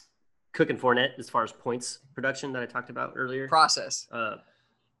Cook and Fournette as far as points production that I talked about earlier. Process.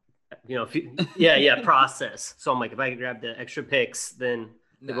 Process. So I'm like, if I could grab the extra picks, then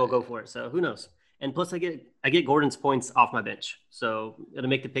we'll go for it. So who knows? And plus I get Gordon's points off my bench. So it'll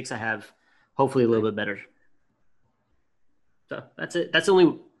make the picks I have hopefully a little bit better. So that's it. That's the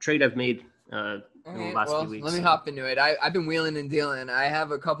only trade I've made in the last few weeks. Let me hop into it. I've been wheeling and dealing. I have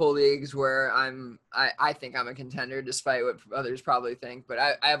a couple leagues where I think I'm a contender, despite what others probably think. But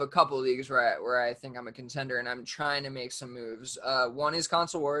I have a couple leagues where I think I'm a contender, and I'm trying to make some moves. One is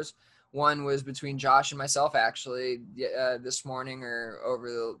Console Wars. One was between Josh and myself, actually, this morning or over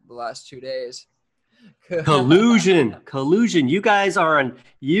the last 2 days. Collusion. You guys are in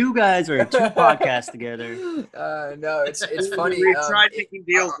two podcasts together. No, it's funny. We tried taking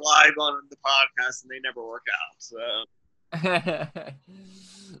deals live on the podcast and they never work out. So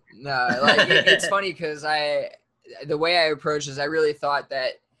no, it's funny because the way I approached this, I really thought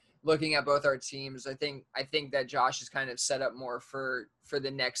that looking at both our teams, I think that Josh is kind of set up more for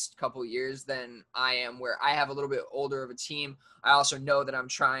the next couple years than I am, where I have a little bit older of a team. I also know that I'm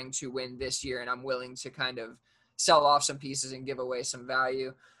trying to win this year, and I'm willing to kind of sell off some pieces and give away some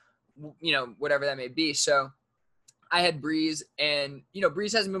value, whatever that may be. So I had Breeze, and,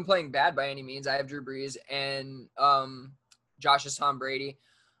 Breeze hasn't been playing bad by any means. I have Drew Brees, and Josh is Tom Brady.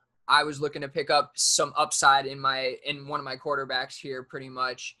 I was looking to pick up some upside in one of my quarterbacks here pretty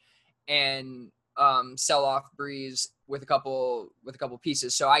much, and sell off Breeze with a couple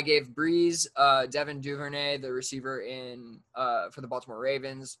pieces. So I gave Breeze, Devin Duvernay, the receiver for the Baltimore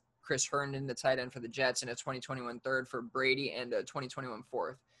Ravens, Chris Herndon, the tight end for the Jets, and a 2021 third for Brady and a 2021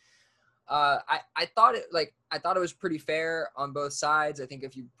 fourth. I thought it was pretty fair on both sides. I think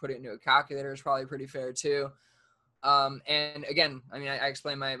if you put it into a calculator, it's probably pretty fair too. And again, I mean, I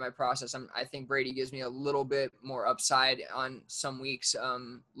explained my process. I think Brady gives me a little bit more upside on some weeks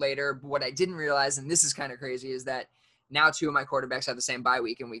later. But what I didn't realize, and this is kind of crazy, is that now two of my quarterbacks have the same bye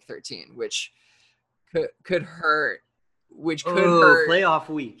week in week 13, which could hurt. Playoff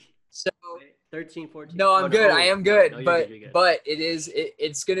week. So 13, 14. No, I'm good. I am good. No, but you're good. But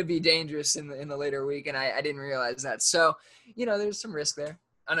it's going to be dangerous in the later week, and I didn't realize that. So, there's some risk there.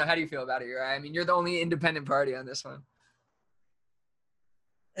 I don't know. How do you feel about it, Uri? I mean, you're the only independent party on this one.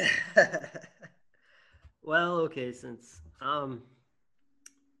 Well, okay, since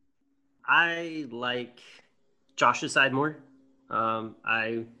I like Josh's side more.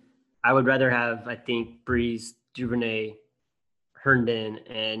 I would rather have, I think, Breeze, Duvernay, Herndon,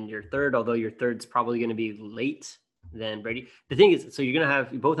 and your third, although your third's probably going to be late than Brady. The thing is, so you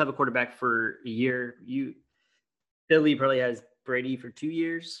both have a quarterback for a year. Philly probably has Brady for 2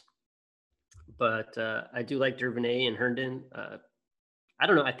 years, but I do like Duvernay and Herndon. I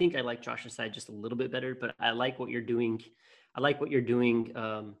don't know. I think I like Josh's side just a little bit better, but I like what you're doing.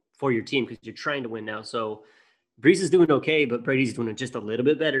 For your team because you're trying to win now. So Breeze is doing okay, but Brady's doing it just a little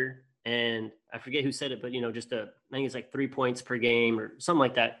bit better. And I forget who said it, but I think it's like 3 points per game or something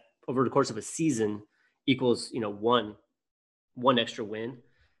like that over the course of a season equals, one extra win.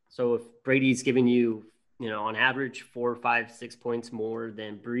 So if Brady's giving you, on average 4, 5, 6 points more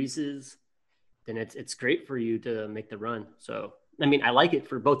than Breeze's, then it's great for you to make the run. So, I mean, I like it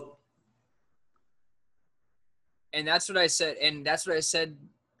for both. And that's what I said.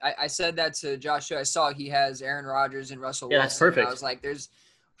 I said that to Josh. I saw he has Aaron Rodgers and Russell Wilson. Yeah, that's perfect. I was like, there's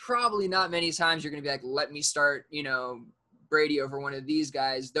probably not many times you're going to be like, let me start, Brady over one of these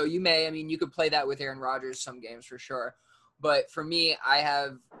guys. Though you may. I mean, you could play that with Aaron Rodgers some games for sure. But for me, I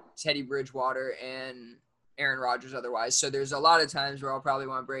have Teddy Bridgewater and Aaron Rodgers otherwise. So there's a lot of times where I'll probably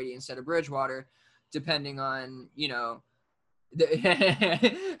want Brady instead of Bridgewater, depending on,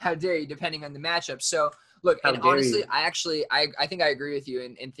 how dare you, depending on the matchup. So, look, and honestly, I think I agree with you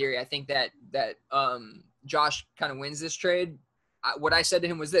in theory. I think that Josh kind of wins this trade. What I said to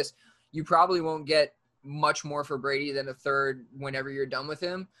him was this: you probably won't get much more for Brady than a third whenever you're done with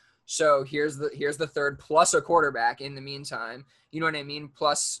him. So here's the third plus a quarterback in the meantime. You know what I mean?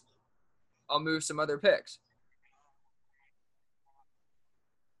 Plus I'll move some other picks.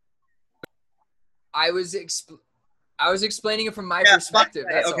 I was explaining it from my perspective.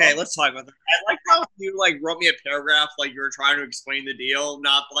 Okay, let's talk about that. I like how you like wrote me a paragraph like you were trying to explain the deal,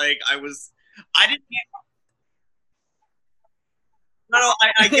 not like I didn't. No,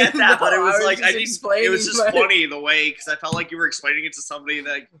 I get that, but it was like it was just funny the way because I felt like you were explaining it to somebody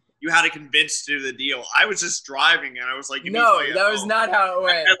that you had to convince to do the deal. I was just driving and I was like, no, that was not how it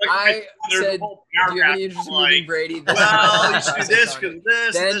went. I said, "Do you have any interest in moving Brady?" Well, you should do this because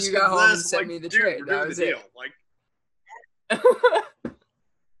this. Then this, you got home and this. sent me the trade. That was it. Like,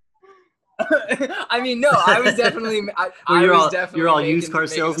 I mean, no, I was definitely. You're all used car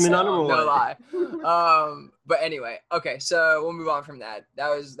salesman on them, no lie. But anyway, okay, so we'll move on from that. That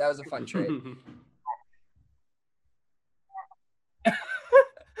was a fun trade.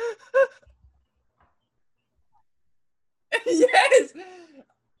 Yes.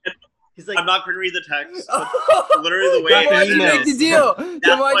 He's like, I'm not going to read the text. Literally the way. Then why'd you make the deal?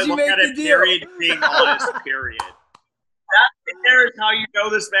 Then why'd you make the deal? Period. Being honest. Period. That there is how you know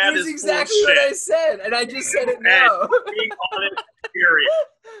this man is exactly full of what shit. I said, and I just said it now. Being honest. Period.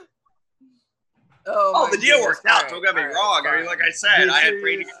 Oh, the deal worked out. Right, Don't get me wrong. Fine. I mean, like I said, I had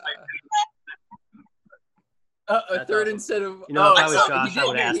Brady. A third awesome. Instead of. You know, if I was Josh, I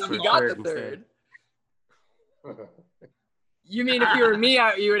would ask for he got the third. You mean if you were me,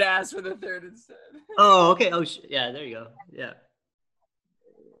 you would ask for the third instead? Oh, okay. Oh, yeah. There you go. Yeah.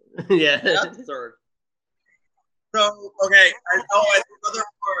 Yeah. That's the third. So, okay. The other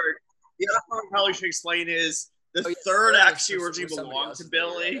part I probably should explain is the third actually originally belonged to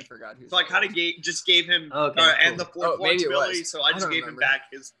Billy. I forgot who. So I kind of gave him and the fourth one to Billy. So I just gave him back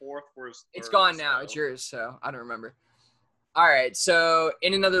his fourth for his third. It's gone now. So. It's yours. So I don't remember. All right, so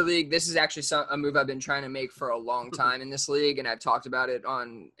in another league, this is actually a move I've been trying to make for a long time in this league, and I've talked about it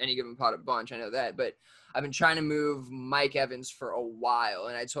on Any Given Pod a bunch. I know that, but I've been trying to move Mike Evans for a while,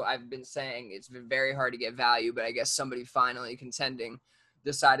 and I've been saying it's been very hard to get value, but I guess somebody finally contending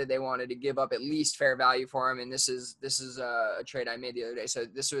decided they wanted to give up at least fair value for him, and this is a trade I made the other day. So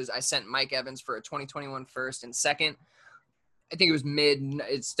I sent Mike Evans for a 2021 first and second. I think it was mid.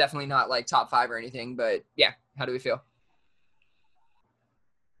 It's definitely not like top 5 or anything, but yeah. How do we feel?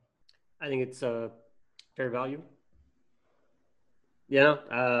 I think it's fair value. You know,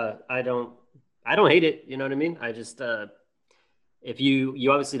 I don't hate it. You know what I mean? I just if you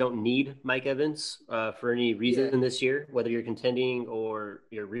obviously don't need Mike Evans for any reason this year, whether you're contending or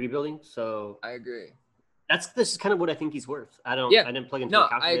you're rebuilding. So I agree. This is kind of what I think he's worth. I didn't plug into a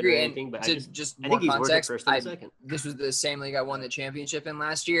calculator or anything, but I think he's worth it first and second. This was the same league I won the championship in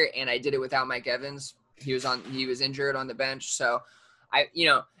last year, and I did it without Mike Evans. He was injured on the bench, so.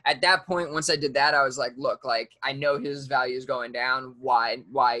 At that point, once I did that, I was like, look, like I know his value is going down. Why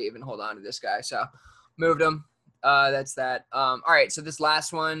even hold on to this guy? So moved him. That's that. All right. So this last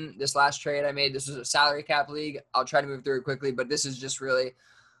trade I made, this was a salary cap league. I'll try to move through it quickly, but this is just really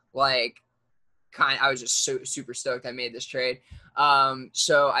like I was just super stoked I made this trade.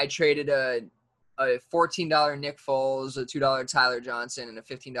 So I traded a $14 Nick Foles, a $2 Tyler Johnson, and a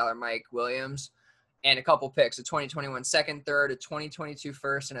 $15 Mike Williams. And a couple picks, a 2021 second, third, a 2022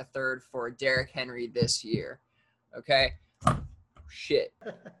 first, and a third for Derrick Henry this year. Okay? Shit.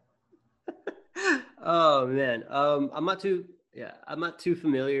 Oh, man. I'm not too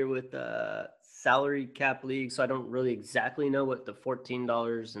familiar with salary cap league, so I don't really exactly know what the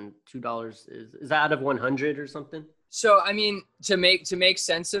 $14 and $2 is. Is that out of 100 or something? So, I mean, to make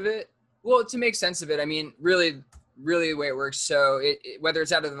sense of it, I mean, really the way it works. So whether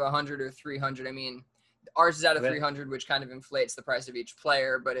it's out of 100 or 300, I mean, ours is out of 300, which kind of inflates the price of each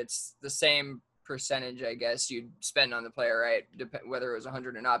player, but it's the same percentage, I guess, you'd spend on the player, right? Whether it was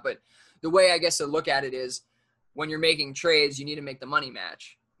 100 or not. But the way I guess to look at it is when you're making trades, you need to make the money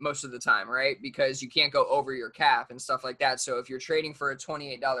match most of the time, right? Because you can't go over your cap and stuff like that. So if you're trading for a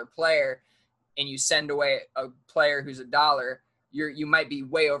 $28 player and you send away a player who's $1, you might be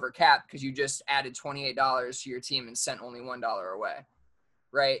way over cap because you just added $28 to your team and sent only $1 away.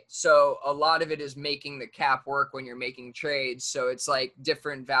 Right. So a lot of it is making the cap work when you're making trades. So it's like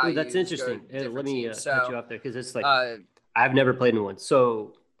different values. Ooh, that's interesting. Let me cut you off there because it's like I've never played in one.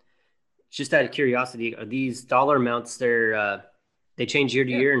 So just out of curiosity, are these dollar amounts they change year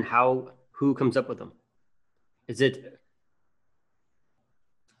to year, and who comes up with them? Is it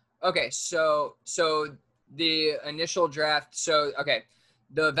okay? So the initial draft. So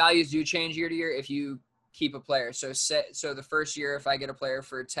the values do change year to year if you keep a player. So the first year, if I get a player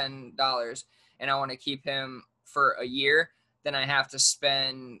for $10 and I want to keep him for a year, then I have to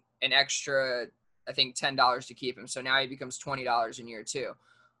spend an extra, I think, $10 to keep him. So now he becomes $20 in year 2.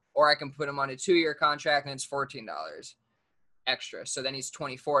 Or I can put him on a 2-year contract and it's $14 extra. So then he's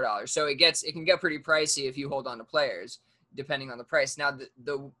 $24. So it can get pretty pricey if you hold on to players, depending on the price. Now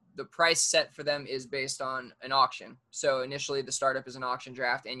the price set for them is based on an auction. So initially the startup is an auction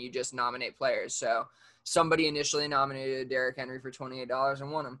draft and you just nominate players. So somebody initially nominated Derrick Henry for $28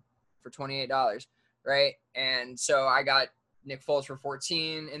 and won him for $28, right? And so I got Nick Foles for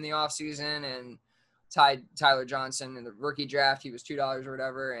 $14 in the offseason, and Tyler Johnson in the rookie draft, he was $2 or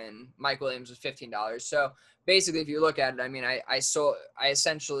whatever, and Mike Williams was $15. So basically, if you look at it, I mean, I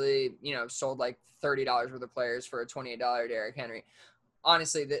essentially, sold like $30 worth of players for a $28 Derrick Henry.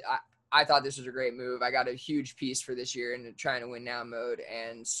 Honestly, I thought this was a great move. I got a huge piece for this year in trying to win now mode,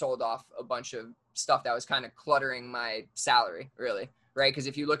 and sold off a bunch of stuff that was kind of cluttering my salary, really, right? Because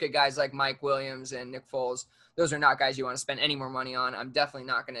if you look at guys like Mike Williams and Nick Foles, those are not guys you want to spend any more money on. I'm definitely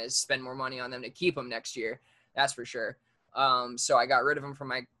not going to spend more money on them to keep them next year. That's for sure. So I got rid of them from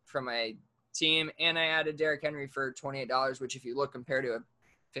my team, and I added Derrick Henry for $28, which if you look compared to a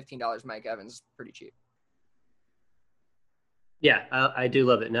 $15 Mike Evans, is pretty cheap. Yeah, I do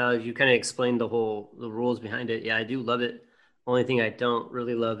love it. Now, you kind of explained the rules behind it. Yeah, I do love it. Only thing I don't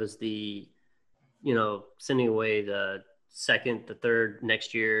really love is the, sending away the second, the third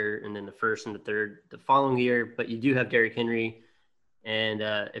next year, and then the first and the third the following year. But you do have Derrick Henry, and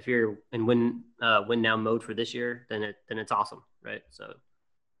if you're in win now mode for this year, then it's awesome, right? So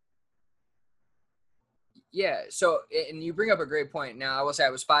yeah. So, and you bring up a great point. Now, I will say I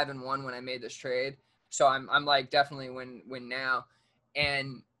was 5-1 when I made this trade, so I'm like definitely win now,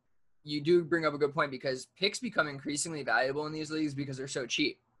 and you do bring up a good point because picks become increasingly valuable in these leagues because they're so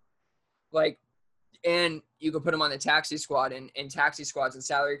cheap. Like, and you can put them on the taxi squad, and in taxi squads and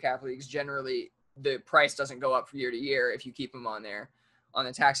salary cap leagues, generally the price doesn't go up from year to year if you keep them on there on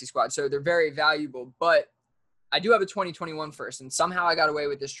the taxi squad. So they're very valuable, but I do have a 2021 first, and somehow I got away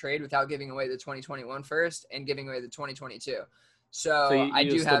with this trade without giving away the 2021 first and giving away the 2022. So I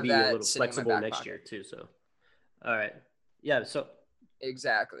do have that a little flexible next year too. So, all right. Yeah. So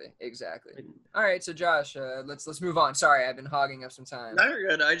Exactly. All right, so Josh, let's move on. Sorry, I've been hogging up some time. No, you're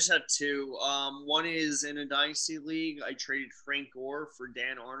good. I just have 2. One is in a dynasty league. I traded Frank Gore for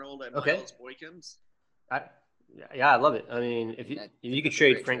Dan Arnold and Miles Boykins. I love it. I mean, if you could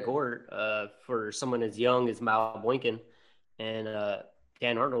trade Frank Gore for someone as young as Miles Boykin and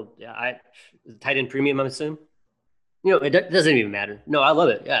Dan Arnold, tight end premium, I'm assuming. It doesn't even matter. No, I love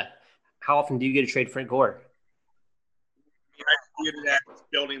it. Yeah. How often do you get to trade Frank Gore? I view it as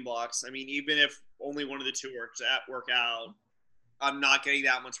building blocks. I mean, even if only one of the 2 work out, I'm not getting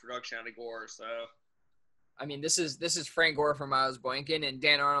that much production out of Gore. So, I mean, this is Frank Gore for Miles Boykin, and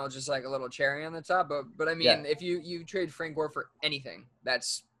Dan Arnold just like a little cherry on the top. But I mean, if you trade Frank Gore for anything,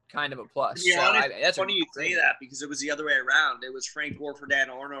 that's kind of a plus. Yeah, that's funny you say that because it was the other way around. It was Frank Gore for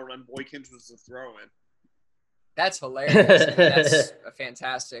Dan Arnold, and Boykins was the throw-in. That's hilarious. That's a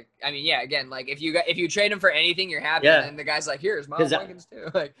fantastic. I mean, yeah. Again, like if you trade him for anything, you're happy, and the guy's like, "Here's Miles Boykins too."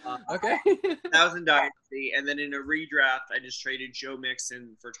 Like, okay. That was in dynasty, and then in a redraft, I just traded Joe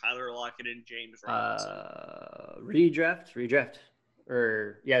Mixon for Tyler Lockett and James Robinson. Redraft.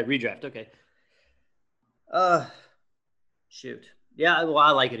 Okay. Shoot. Yeah. Well,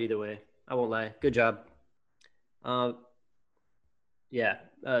 I like it either way. I won't lie. Good job. Yeah.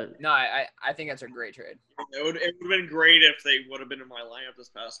 No, I think that's a great trade. It would have been great if they would have been in my lineup this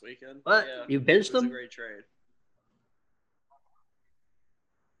past weekend. What? Yeah, you benched them? It was a great trade.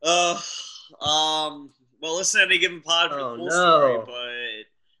 Well, listen, any given pod for the full story, but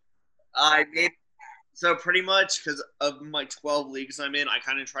I made so pretty much because of my 12 leagues I'm in, I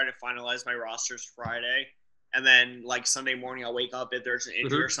kind of try to finalize my rosters Friday, and then like Sunday morning I'll wake up if there's an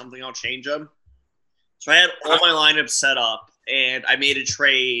injury or something, I'll change them. So I had all my lineups set up, and I made a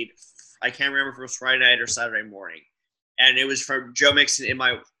trade. I can't remember if it was Friday night or Saturday morning. And it was for Joe Mixon in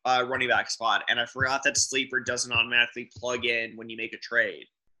my running back spot. And I forgot that Sleeper doesn't automatically plug in when you make a trade,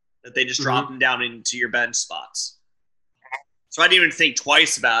 that they just drop them down into your bench spots. So I didn't even think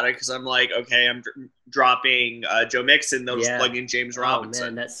twice about it because I'm like, okay, I'm dropping Joe Mixon. They'll just plug in James Robinson. Oh,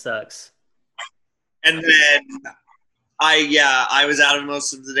 man, that sucks. And then I was out of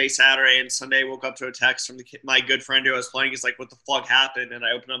most of the day Saturday, and Sunday woke up to a text from my good friend who I was playing. He's like, what the fuck happened? And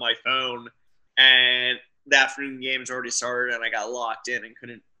I opened up my phone, and the afternoon game's already started, and I got locked in and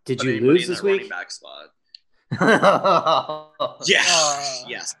couldn't Did you lose this week? Running back spot.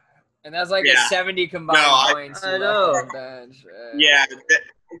 Yes. And that's like a 70 combined points. I know. Bench. Yeah. That's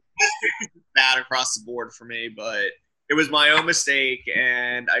bad across the board for me, but It was my own mistake,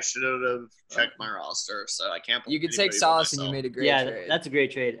 and I should have checked my roster. So I can't. You could take solace, and you made a great trade. That's a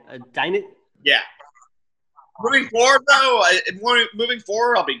great trade. Yeah. Moving forward, though,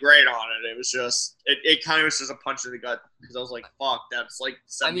 I'll be great on it. It was just, it kind of was just a punch in the gut because I was like, fuck, that's like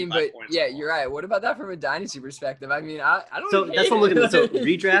 75 points. Yeah, you're right. What about that from a dynasty perspective? I mean, I don't. So that's what I'm looking at. So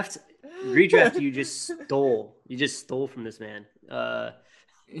redraft, you just stole. You just stole from this man. And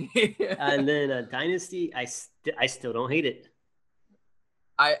then dynasty, I still don't hate it.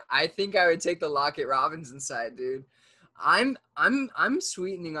 I think I would take the Lockett Robinson side, dude. I'm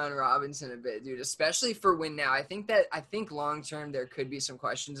sweetening on Robinson a bit, dude, especially for win now. I think long term there could be some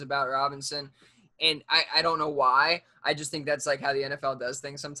questions about Robinson, and I don't know why. I just think that's like how the NFL does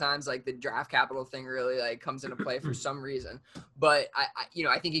things sometimes. Like the draft capital thing really like comes into play for some reason. But I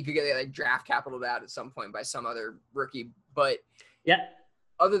think he could get like draft capitaled out at some point by some other rookie. But yeah,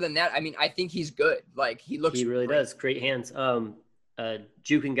 other than that, I mean, I think he's good. Like he really great. Does great hands,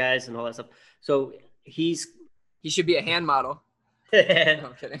 juking guys and all that stuff. So he should be a hand model. No,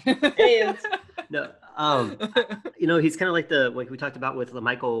 I'm kidding. Hands. No, he's kind of like we talked about with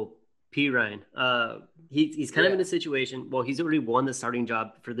LaMichael Pirine. He's kind of in a situation. Well, he's already won the starting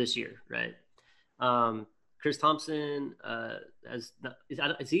job for this year, right? Chris Thompson is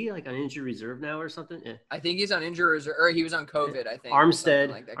he like on injured reserve now or something? Yeah. I think he's on injured reserve, or he was on COVID. I think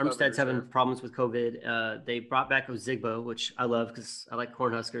Armstead's having problems with COVID. They brought back Ozigbo, which I love because I like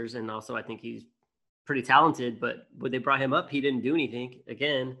Cornhuskers, and also I think he's pretty talented, but when they brought him up, he didn't do anything.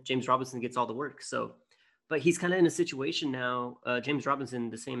 Again, James Robinson gets all the work. So, but he's kind of in a situation now, James Robinson,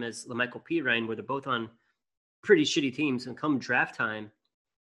 the same as LaMichael Pirine, where they're both on pretty shitty teams. And come draft time,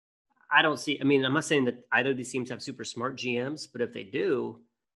 I'm not saying that either of these teams have super smart GMs, but if they do,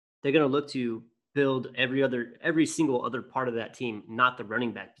 they're going to look to build every single other part of that team, not the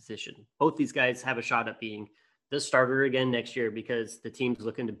running back position. Both these guys have a shot at being the starter again next year because the team's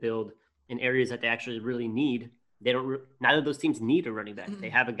looking to build in areas that they actually really need. Neither of those teams need a running back. They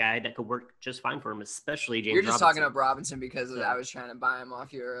have a guy that could work just fine for them, especially James Robinson. You're just talking up Robinson because I was trying to buy him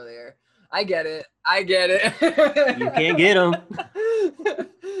off you earlier. I get it. You can't get him.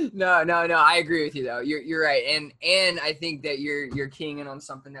 No. I agree with you though. You're right. And I think that you're keying in on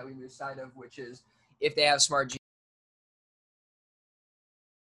something that we lose sight of, which is if they have smart.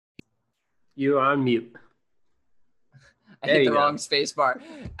 You're on mute. I hit the wrong space bar.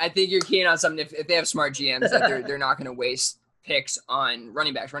 I think you're keying on something. If they have smart GMs, that they're not going to waste picks on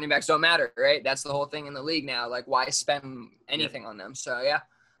running backs. Running backs don't matter, right? That's the whole thing in the league now. Like, why spend anything on them? So, yeah,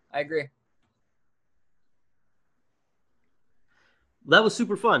 I agree. That was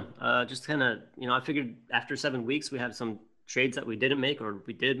super fun. Just kind of, I figured after 7 weeks, we have some trades that we didn't make or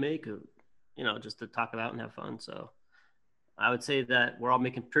we did make, just to talk about and have fun. So I would say that we're all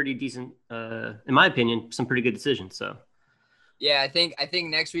making pretty decent, in my opinion, some pretty good decisions. So. Yeah, I think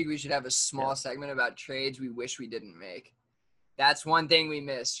next week we should have a small segment about trades we wish we didn't make. That's one thing we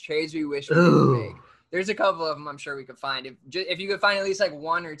missed. Trades we wish we didn't make. There's a couple of them I'm sure we could find. If you could find at least like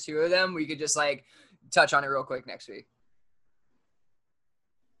one or two of them, we could just like touch on it real quick next week.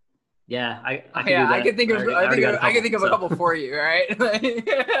 Yeah, I can do that. I could think of a couple for you, right?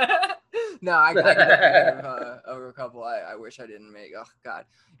 No, I can think of a couple I wish I didn't make. Oh God,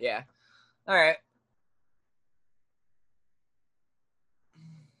 yeah. All right.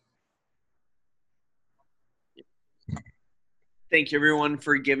 Thank you everyone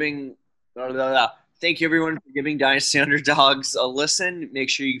for giving Dynasty Underdogs a listen. Make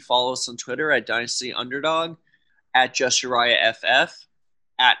sure you follow us on Twitter at Dynasty Underdog, at JustUriahFF,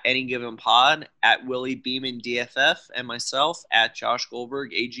 at Any Given Pod, at Willie Beeman DFF, and myself at Josh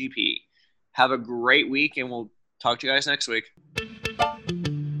Goldberg AGP. Have a great week, and we'll talk to you guys next week.